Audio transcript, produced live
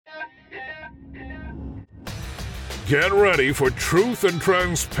Get ready for truth and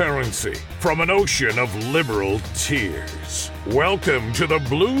transparency from an ocean of liberal tears. Welcome to the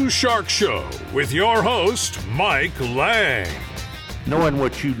Blue Shark Show with your host, Mike Lang. Knowing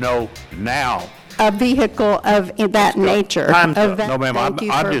what you know now. A vehicle of that nature. No, ma'am, I'm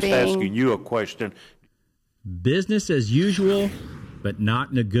just asking you a question. Business as usual, but not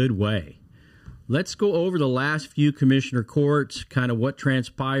in a good way. Let's go over the last few commissioner courts, kind of what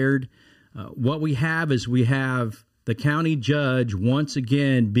transpired. What we have is we have the county judge once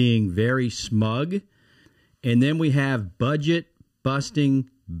again being very smug, and then we have budget-busting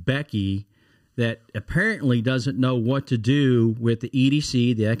Becky that apparently doesn't know what to do with the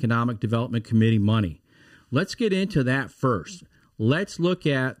EDC, the Economic Development Committee money. Let's get into that first. Let's look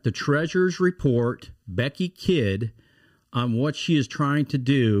at the treasurer's report, Becky Kidd, on what she is trying to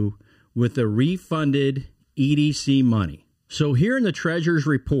do with the refunded EDC money. So here in the treasurer's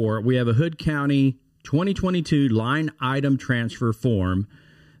report, we have a Hood County 2022 line item transfer form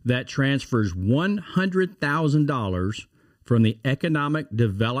that transfers $100,000 from the economic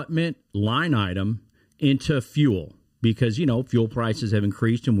development line item into fuel because, fuel prices have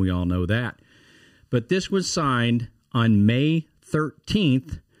increased and we all know that. But this was signed on May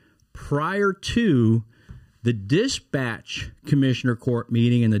 13th prior to the dispatch commissioner court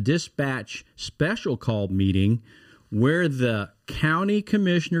meeting and the dispatch special called meeting where the county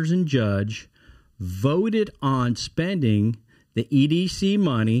commissioners and judge voted on spending the EDC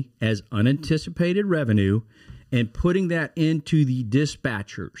money as unanticipated revenue and putting that into the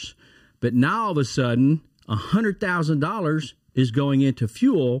dispatchers. But now all of a sudden, $100,000 is going into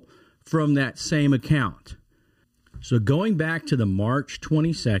fuel from that same account. So going back to the March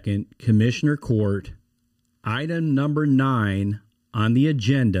 22nd Commissioner Court, item number 9 on the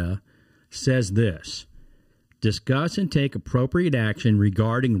agenda says this: discuss and take appropriate action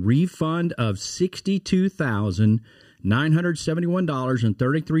regarding refund of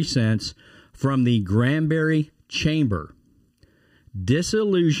 $62,971.33 from the Granbury Chamber.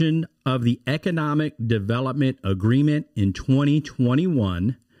 Dissolution of the Economic Development Agreement in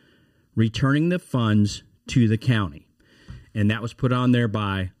 2021, returning the funds to the county. And that was put on there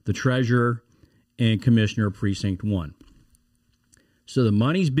by the treasurer and Commissioner of Precinct 1. So the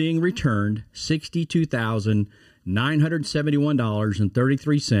money's being returned,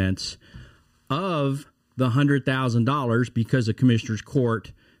 $62,971.33 of the $100,000 because the Commissioner's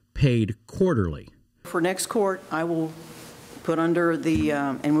Court paid quarterly. For next court, I will put under the,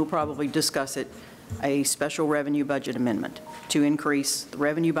 and we'll probably discuss it, a special revenue budget amendment to increase the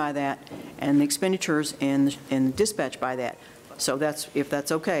revenue by that and the expenditures and dispatch by that. So if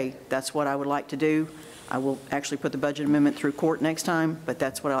that's okay, that's what I would like to do. I will actually put the budget amendment through court next time, but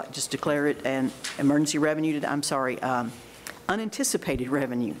that's what I'll just declare it an emergency revenue, unanticipated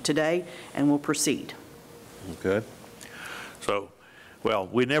revenue today, and we'll proceed. Okay. So,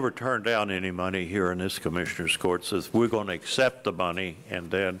 we never turn down any money here in this Commissioner's Court. Says we're going to accept the money and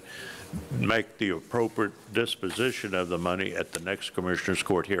then make the appropriate disposition of the money at the next Commissioner's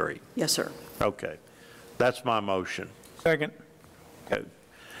Court hearing. Yes, sir. Okay. That's my motion. Second. Okay.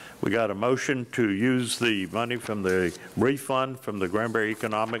 We got a motion to use the money from the refund from the Granbury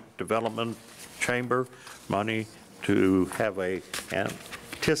Economic Development Chamber money to have a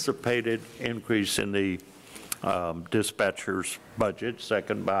anticipated increase in the dispatcher's budget,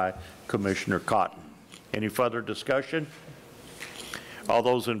 second by Commissioner Cotton. Any further discussion? All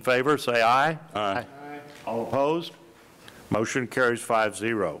those in favor say aye. Aye. All opposed? Motion carries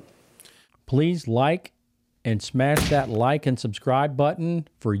 5-0. Please like and smash that like and subscribe button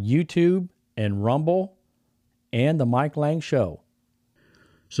for YouTube and Rumble and the Mike Lang Show.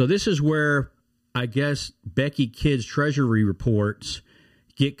 So this is where I guess Becky Kidd's treasury reports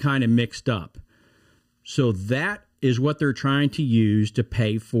get kind of mixed up. So that is what they're trying to use to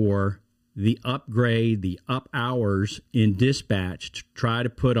pay for the upgrade, the up hours in dispatch to try to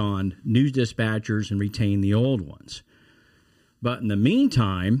put on news dispatchers and retain the old ones. But in the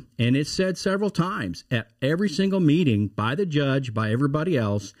meantime, and it's said several times at every single meeting by the judge, by everybody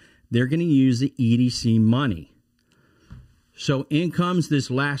else, they're going to use the EDC money. So in comes this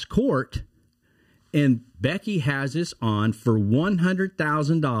last court, and Becky has this on for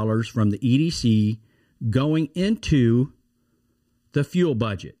 $100,000 from the EDC going into the fuel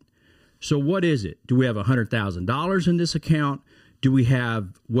budget. So what is it? Do we have $100,000 in this account? Do we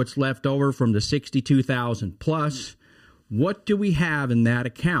have what's left over from the $62,000 plus? What do we have in that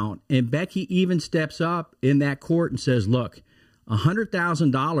account? And Becky even steps up in that court and says, look,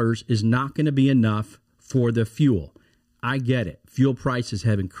 $100,000 is not going to be enough for the fuel. I get it. Fuel prices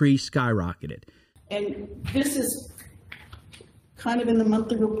have increased, skyrocketed. And this is kind of in the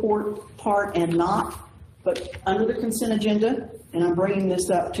monthly report part and not But under the consent agenda, and I'm bringing this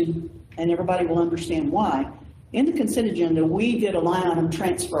up to, and everybody will understand why, in the consent agenda, we did a line item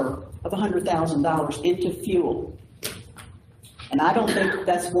transfer of $100,000 into fuel. And I don't think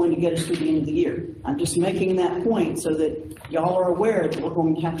that's going to get us through the end of the year. I'm just making that point so that y'all are aware that we're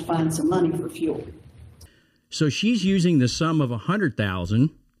going to have to find some money for fuel. So she's using the sum of $100,000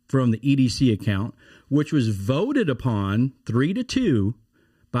 from the EDC account, which was voted upon 3-2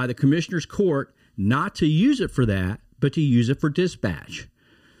 by the Commissioner's Court not to use it for that, but to use it for dispatch.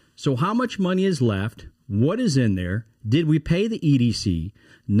 So how much money is left? What is in there? Did we pay the EDC?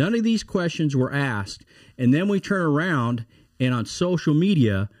 None of these questions were asked. And then we turn around and on social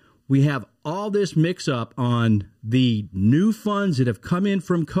media, we have all this mix-up on the new funds that have come in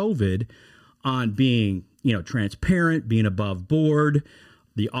from COVID on being, transparent, being above board.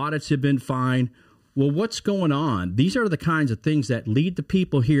 The audits have been fine. Well, what's going on? These are the kinds of things that lead the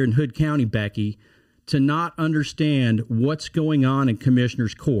people here in Hood County, Becky, to not understand what's going on in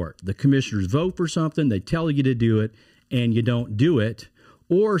Commissioner's Court. The commissioners vote for something, they tell you to do it, and you don't do it,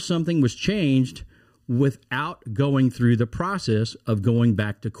 or something was changed without going through the process of going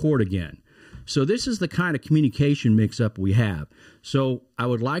back to court again. So this is the kind of communication mix-up we have. So I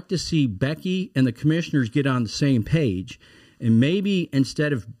would like to see Becky and the commissioners get on the same page. And maybe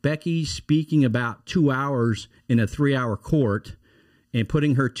instead of Becky speaking about 2 hours in a 3-hour court and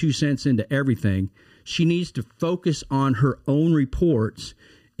putting her 2 cents into everything, she needs to focus on her own reports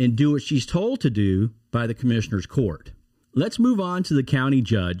and do what she's told to do by the Commissioner's Court. Let's move on to the county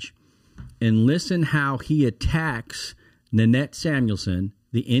judge and listen how he attacks Nanette Samuelson,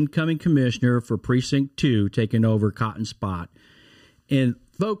 the incoming commissioner for Precinct 2, taking over Cotton Spot. And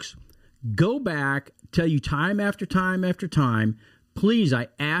folks, go back, tell you time after time after time, please, I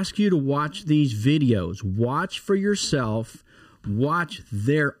ask you to watch these videos. Watch for yourself. Watch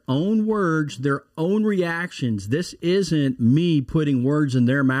their own words, their own reactions. This isn't me putting words in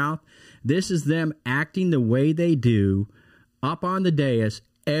their mouth. This is them acting the way they do up on the dais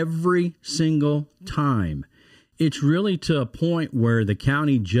every single time. It's really to a point where the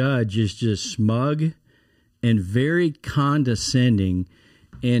county judge is just smug and very condescending.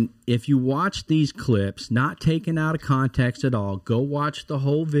 And if you watch these clips, not taken out of context at all, go watch the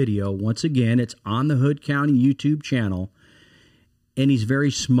whole video. Once again, it's on the Hood County YouTube channel. And he's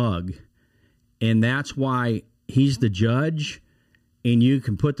very smug. And that's why he's the judge. And you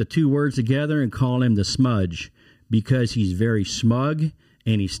can put the two words together and call him the smudge, because he's very smug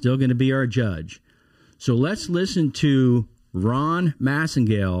and he's still going to be our judge. So let's listen to Ron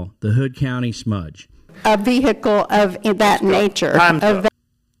Massengale, the Hood County smudge. A vehicle of that nature.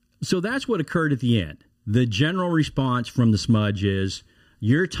 So that's what occurred at the end. The general response from the smudge is,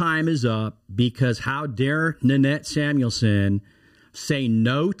 your time is up, because how dare Nanette Samuelson say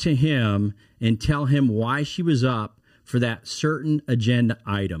no to him and tell him why she was up for that certain agenda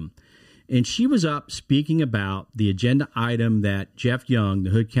item. And she was up speaking about the agenda item that Jeff Young, the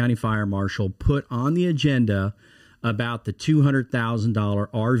Hood County Fire Marshal, put on the agenda about the $200,000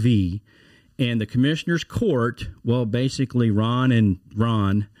 RV. And the Commissioner's Court, well, basically Ron and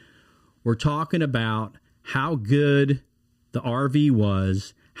Ron were talking about how good the RV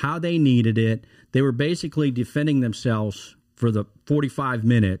was, how they needed it. They were basically defending themselves for the 45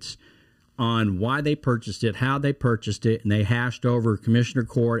 minutes on why they purchased it, how they purchased it, and they hashed over Commissioner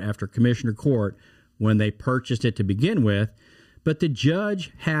Court after Commissioner Court when they purchased it to begin with. But the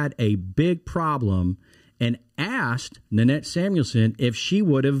judge had a big problem and asked Nanette Samuelson if she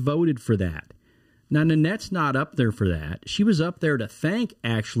would have voted for that. Now, Nanette's not up there for that. She was up there to thank,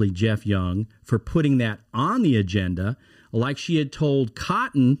 actually, Jeff Young for putting that on the agenda, like she had told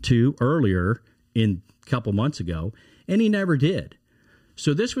Cotton to earlier a couple months ago, and he never did.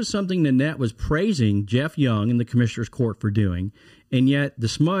 So this was something Nanette was praising Jeff Young in the Commissioner's Court for doing, and yet the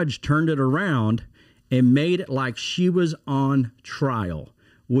smudge turned it around and made it like she was on trial,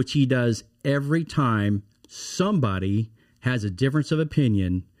 which he does every time somebody has a difference of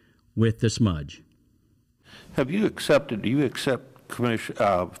opinion with the smudge. Do you accept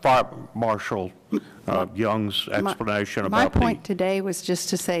Fire Marshal Young's explanation about my point today was just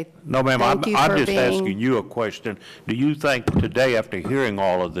to say No, ma'am, thank you I'm for just being... asking you a question. Do you think today, after hearing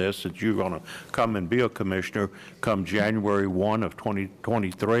all of this, that you're going to come and be a commissioner come January 1 of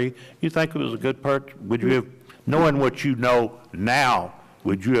 2023? You think it was a good purchase? Would you have, knowing what you know now,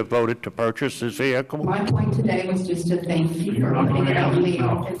 would you have voted to purchase this vehicle? My point today was just to thank you for putting it on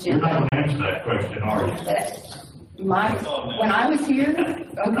the agenda. Answer that question, are you? When I was here,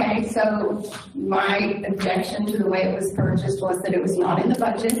 okay, so my objection to the way it was purchased was that it was not in the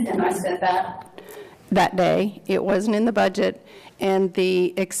budget, and I said that day. It wasn't in the budget, and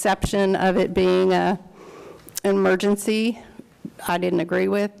the exception of it being a emergency, I didn't agree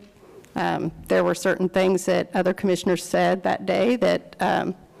with. There were certain things that other commissioners said that day that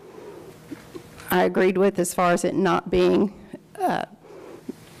I agreed with, as far as it not being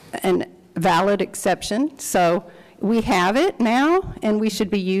an valid exception. So we have it now, and we should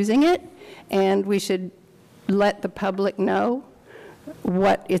be using it, and we should let the public know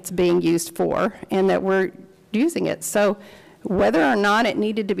what it's being used for and that we're using it. So whether or not it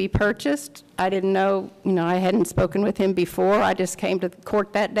needed to be purchased, I didn't know. I hadn't spoken with him before. I just came to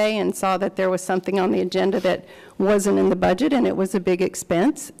court that day and saw that there was something on the agenda that wasn't in the budget, and it was a big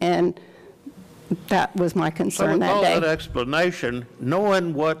expense, and that was my concern that day. So with all that explanation,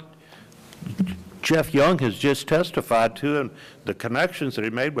 knowing what Jeff Young has just testified to and the connections that he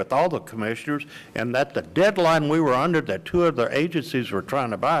made with all the commissioners, and that the deadline we were under that two other agencies were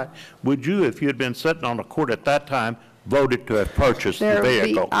trying to buy, would you, if you had been sitting on the court at that time, voted to have purchased the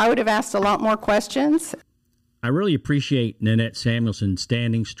vehicle? I would have asked a lot more questions. I really appreciate Nanette Samuelson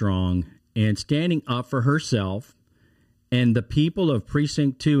standing strong and standing up for herself and the people of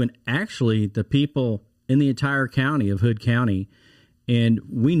Precinct 2, and actually the people in the entire county of Hood County. And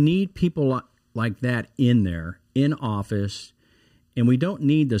we need people like that in there, in office, and we don't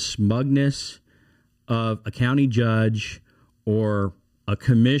need the smugness of a county judge or a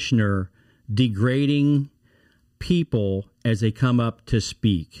commissioner degrading people as they come up to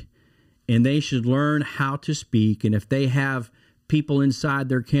speak. And they should learn how to speak, and if they have people inside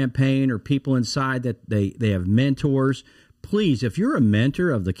their campaign or people inside that they have mentors, please, if you're a mentor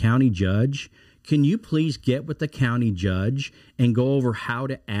of the county judge, can you please get with the county judge and go over how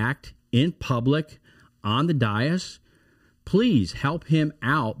to act in public on the dais? Please help him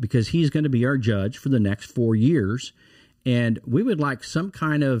out, because he's going to be our judge for the next 4 years. And we would like some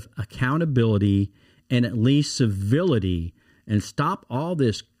kind of accountability and at least civility, and stop all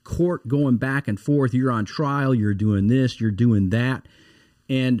this court going back and forth. You're on trial, you're doing this, you're doing that,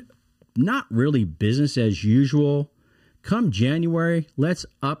 and not really business as usual. Come January, let's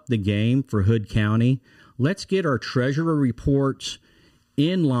up the game for Hood County. Let's get our treasurer reports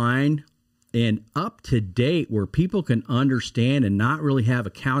in line and up to date, where people can understand and not really have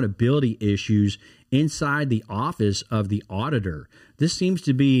accountability issues inside the office of the auditor. This seems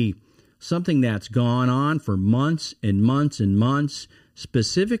to be something that's gone on for months and months and months,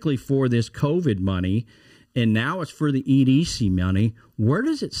 specifically for this COVID money, and now it's for the EDC money. Where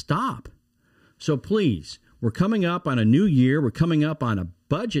does it stop? So please, we're coming up on a new year. We're coming up on a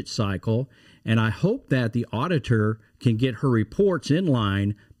budget cycle, and I hope that the auditor can get her reports in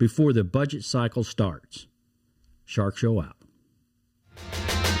line before the budget cycle starts. Shark Show out.